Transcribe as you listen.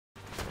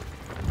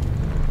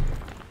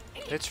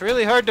It's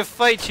really hard to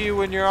fight you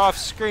when you're off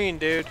screen,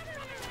 dude.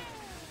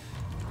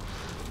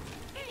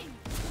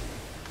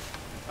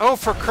 Oh,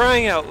 for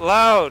crying out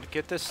loud!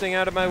 Get this thing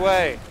out of my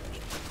way.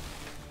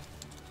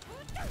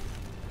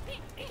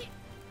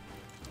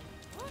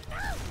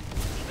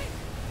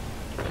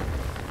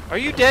 Are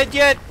you dead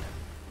yet?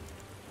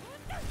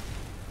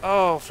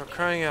 Oh, for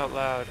crying out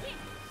loud.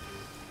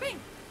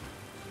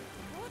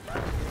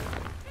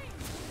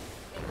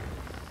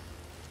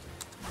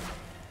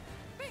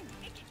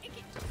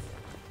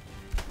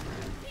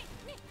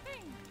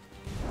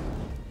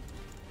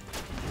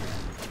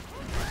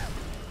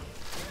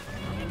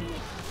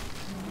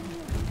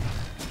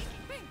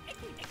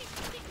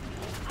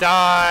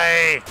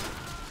 Die!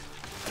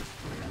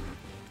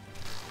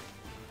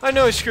 I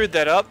know I screwed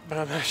that up, but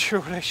I'm not sure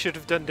what I should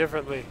have done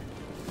differently.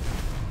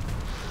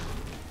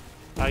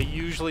 I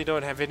usually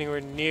don't have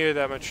anywhere near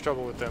that much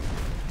trouble with them,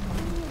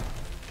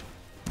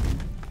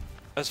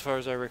 as far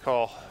as I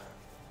recall.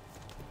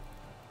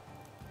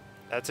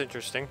 That's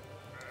interesting.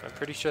 I'm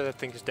pretty sure that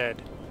thing's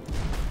dead.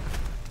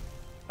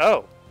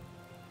 Oh!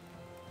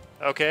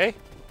 Okay.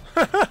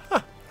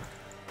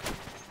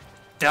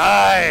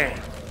 Die!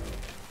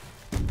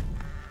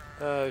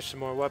 There's some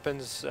more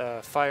weapons.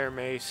 Fire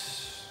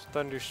mace,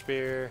 thunder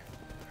spear,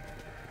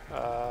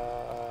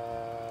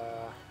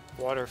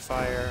 water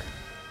fire,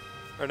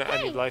 or no,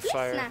 I mean life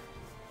fire.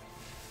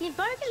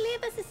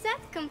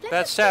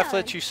 That staff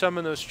lets you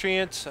summon those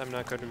treants. I'm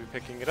not going to be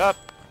picking it up.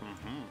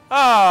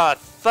 Ah,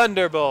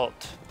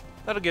 thunderbolt.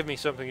 That'll give me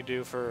something to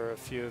do for a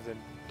few of the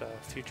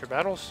future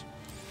battles.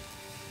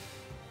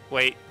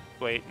 Wait,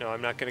 no,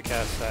 I'm not going to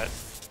cast that.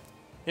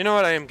 You know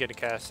what? I am going to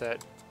cast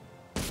that.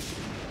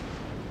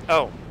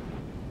 Oh.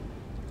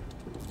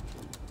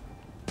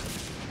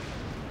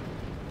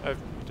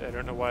 I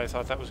don't know why I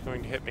thought that was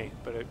going to hit me,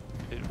 but it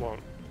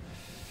won't.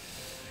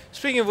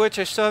 Speaking of which,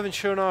 I still haven't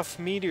shown off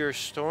Meteor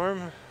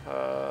Storm.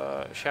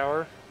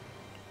 Shower.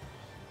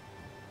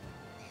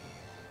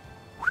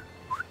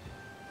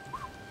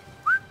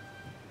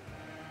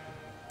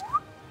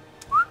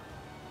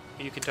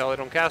 You can tell I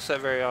don't cast that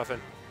very often.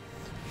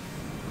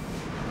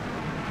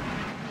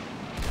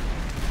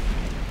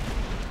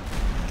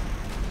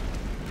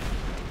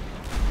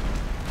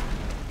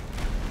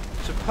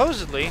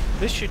 Supposedly,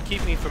 this should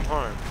keep me from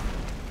harm.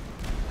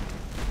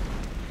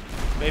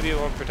 Maybe it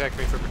won't protect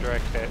me from a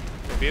direct hit.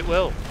 Maybe it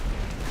will.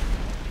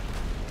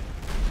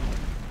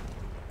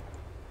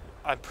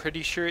 I'm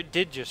pretty sure it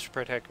did just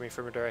protect me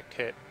from a direct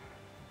hit.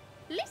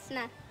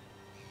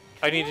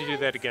 I need to do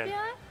that again.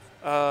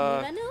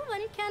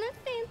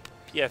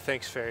 Yeah,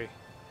 thanks, Fairy.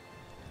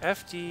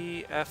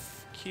 FD,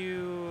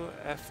 FQ,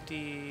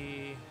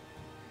 FD...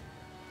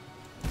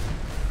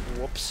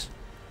 Whoops.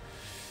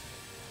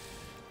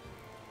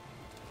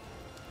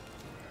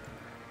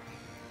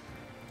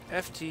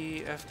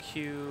 FD,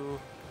 FQ,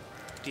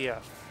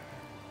 DF.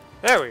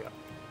 There we go.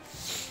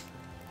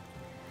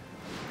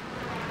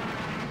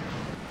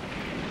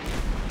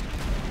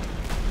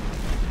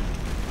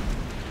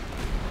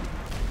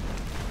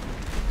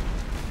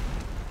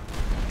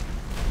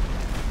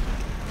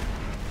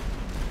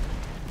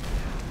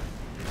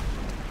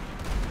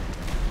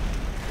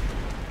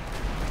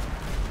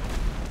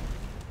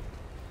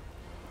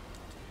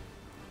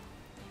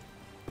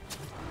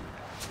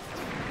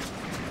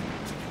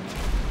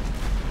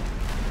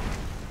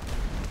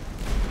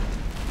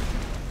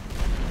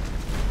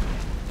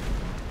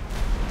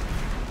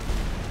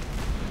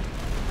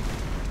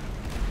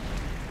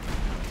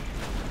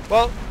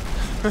 Well,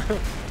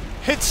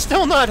 it's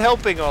still not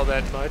helping all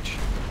that much.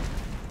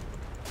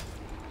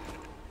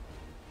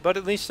 But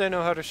at least I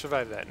know how to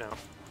survive that now.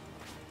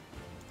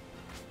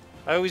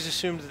 I always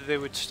assumed that they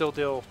would still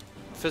deal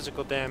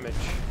physical damage.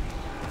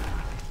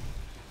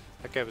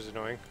 That guy was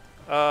annoying.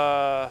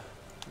 But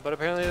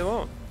apparently they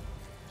won't.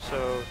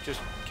 So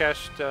just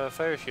cast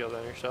Fire Shield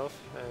on yourself,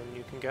 and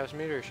you can cast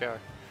Meteor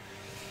Shower.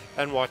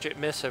 And watch it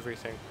miss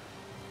everything.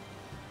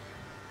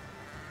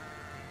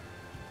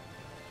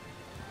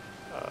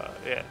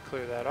 Yeah,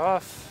 clear that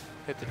off.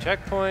 Hit the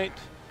checkpoint.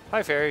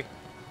 Hi, Fairy.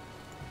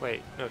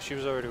 Wait, no, she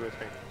was already with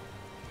me.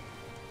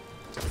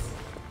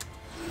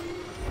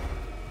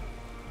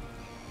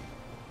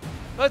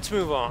 Let's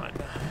move on.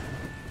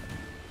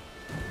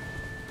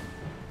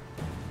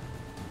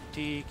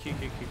 D, Q,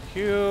 Q, Q,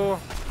 Q.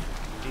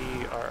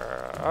 D,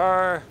 R, R,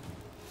 R.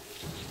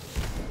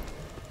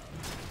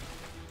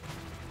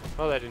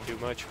 Well, that didn't do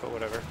much, but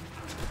whatever.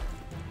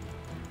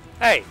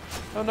 Hey!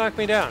 Don't knock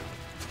me down.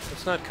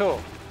 That's not cool.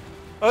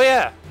 Oh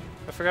yeah!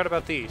 I forgot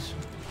about these.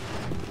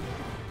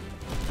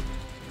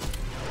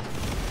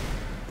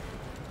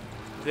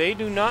 They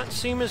do not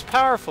seem as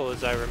powerful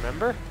as I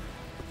remember.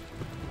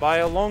 By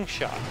a long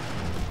shot.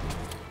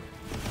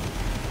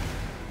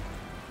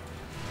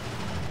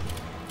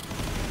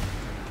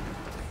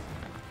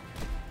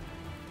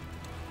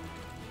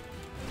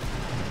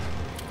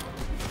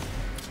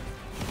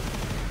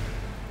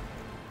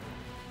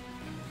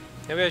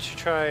 Maybe I should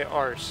try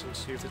Arse and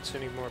see if it's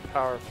any more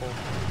powerful.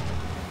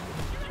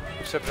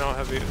 Except I don't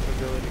have the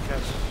ability to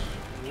cast.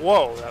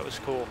 Whoa, that was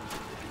cool.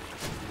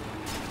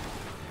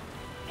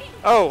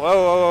 Oh, oh, oh,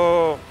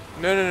 oh, oh.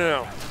 No, no,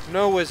 no, no.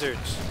 No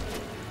wizards.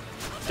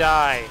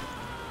 Die.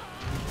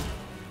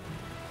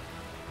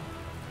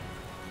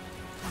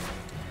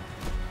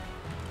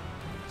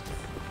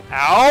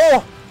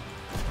 Ow!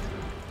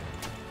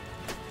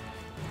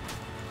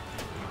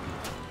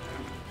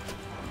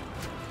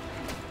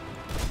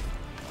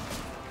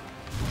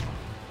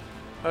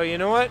 Oh, you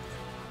know what?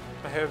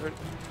 I haven't...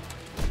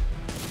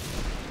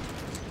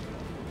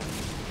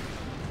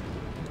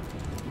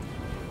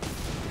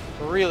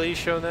 really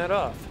shown that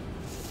off.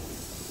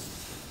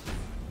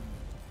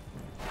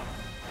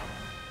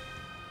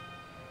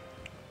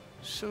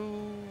 So,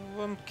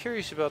 I'm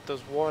curious about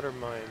those water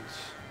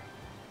mines.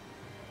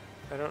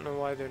 I don't know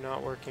why they're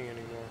not working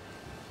anymore.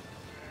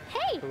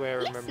 Hey, the way I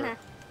remember. listener.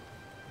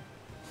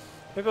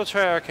 Maybe I'll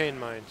try arcane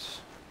mines.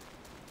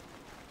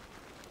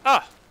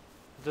 Ah!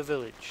 The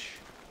village.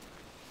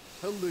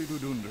 Hellre du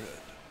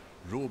dunderhead.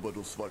 Robad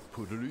och svart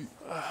pudleri.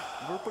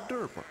 Vurpa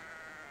derpa.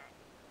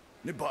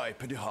 Ni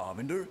bajper de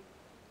havinder.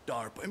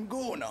 Darpa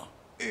imgona.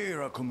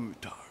 Era kom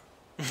ut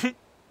här.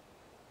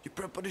 De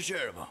preppade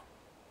själva.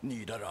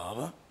 Ni där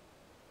rava.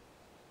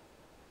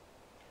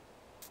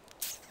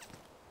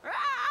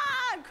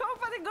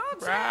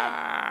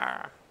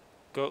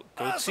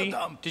 Goatsy?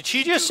 Did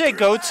she just say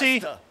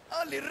goatsy?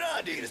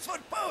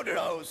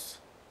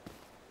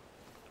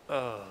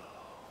 Oh,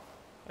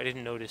 I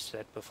didn't notice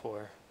that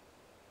before.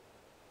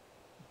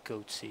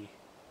 Goatsy.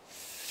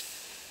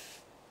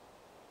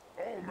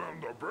 All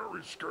men are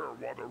very scared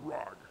what a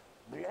rag.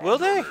 Will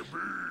they?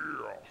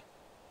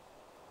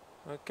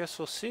 I guess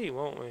we'll see,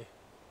 won't we?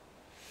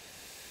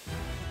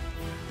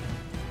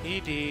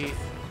 ED.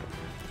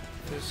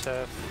 This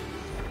half.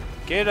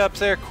 Get up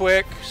there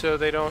quick so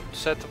they don't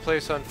set the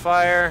place on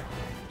fire.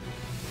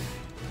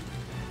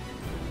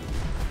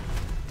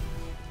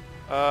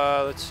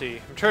 Let's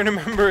see. I'm trying to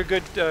remember a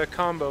good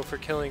combo for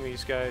killing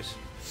these guys.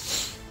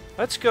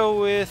 Let's go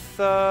with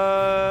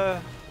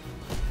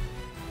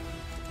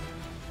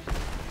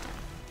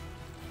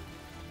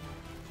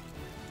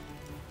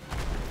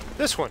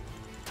this one.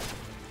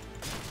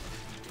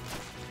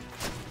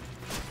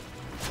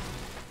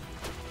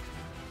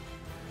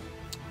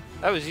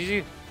 That was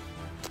easy.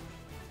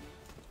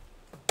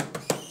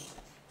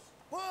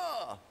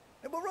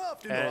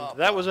 And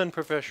that was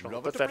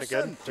unprofessional, but then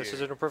again, this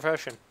isn't a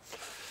profession.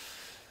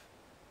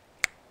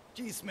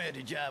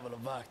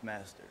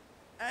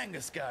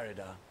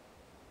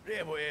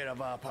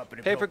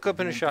 Paperclip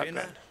and a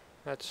shotgun.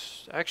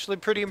 That's actually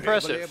pretty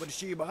impressive.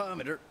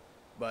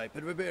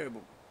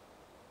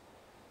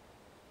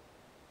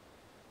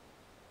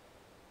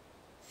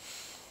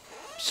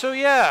 So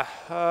yeah,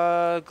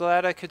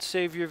 glad I could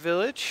save your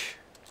village.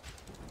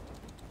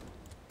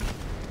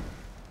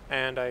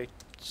 And I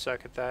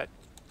suck at that.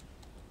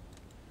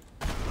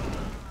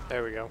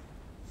 There we go.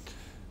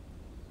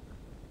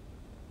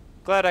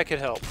 Glad I could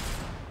help.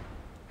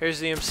 Here's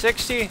the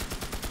M60.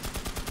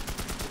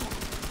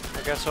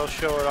 I guess I'll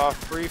show it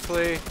off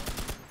briefly.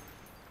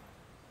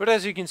 But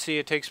as you can see,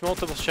 it takes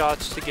multiple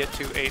shots to get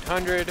to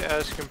 800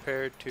 as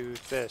compared to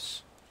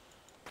this.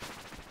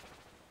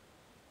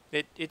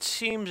 It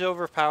seems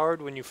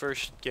overpowered when you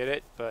first get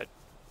it, but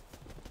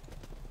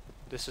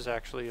this is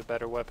actually a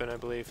better weapon, I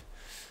believe.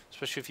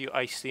 Especially if you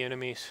ice the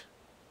enemies.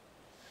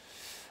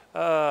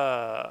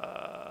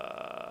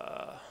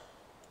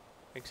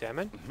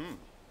 Examine? Mm-hmm.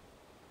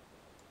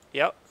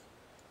 Yep.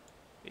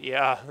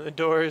 Yeah, the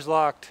door is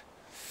locked.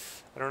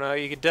 I don't know how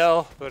you can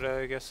tell, but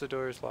I guess the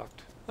door is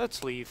locked.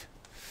 Let's leave.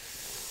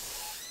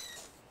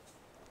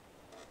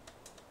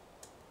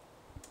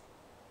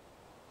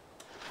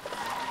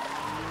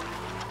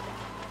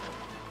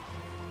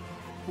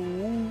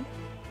 Ooh.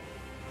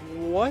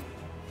 What?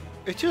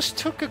 It just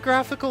took a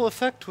graphical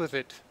effect with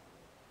it.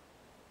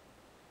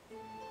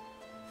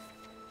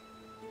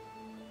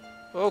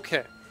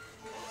 Okay.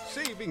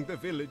 Saving the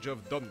village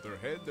of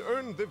Dunderhead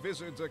earned the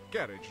wizards a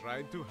carriage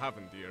ride to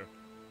Havendir,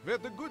 where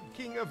the good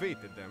king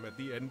awaited them at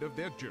the end of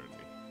their journey.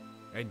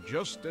 And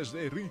just as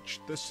they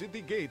reached the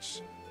city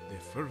gates, the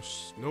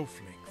first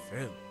snowflake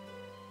fell.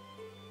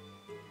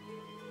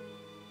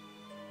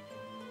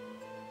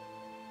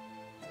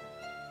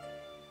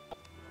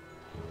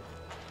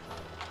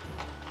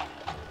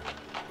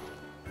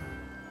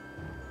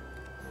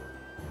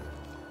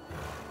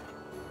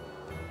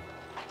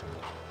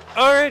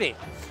 Alrighty.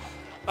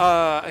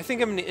 I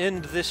think I'm going to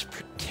end this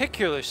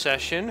particular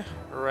session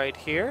right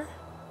here.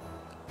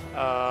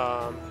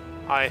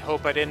 I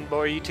hope I didn't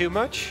bore you too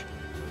much.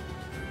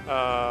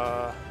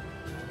 And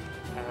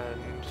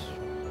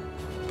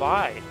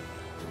bye.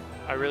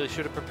 I really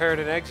should have prepared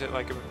an exit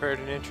like I prepared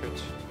an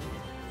entrance.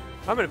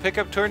 I'm going to pick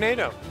up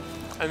Tornado.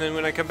 And then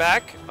when I come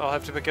back, I'll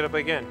have to pick it up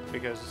again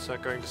because it's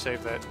not going to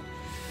save that.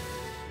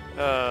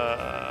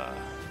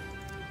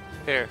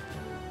 Here.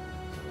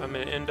 I'm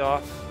going to end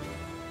off.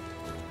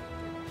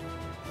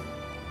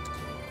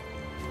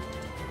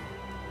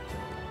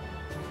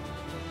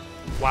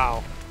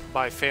 Wow,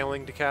 by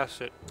failing to cast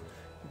it.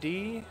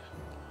 D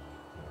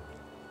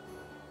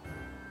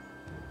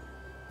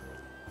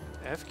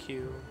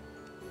FQ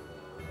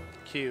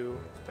Q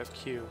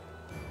FQ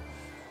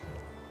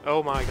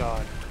Oh my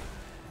god.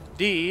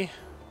 D,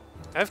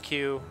 F,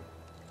 Q,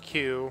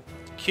 Q,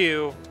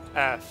 Q,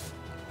 F.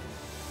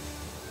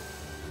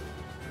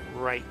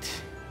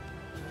 Right.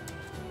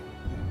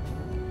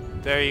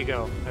 There you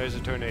go. There's a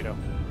tornado.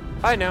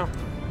 Bye now.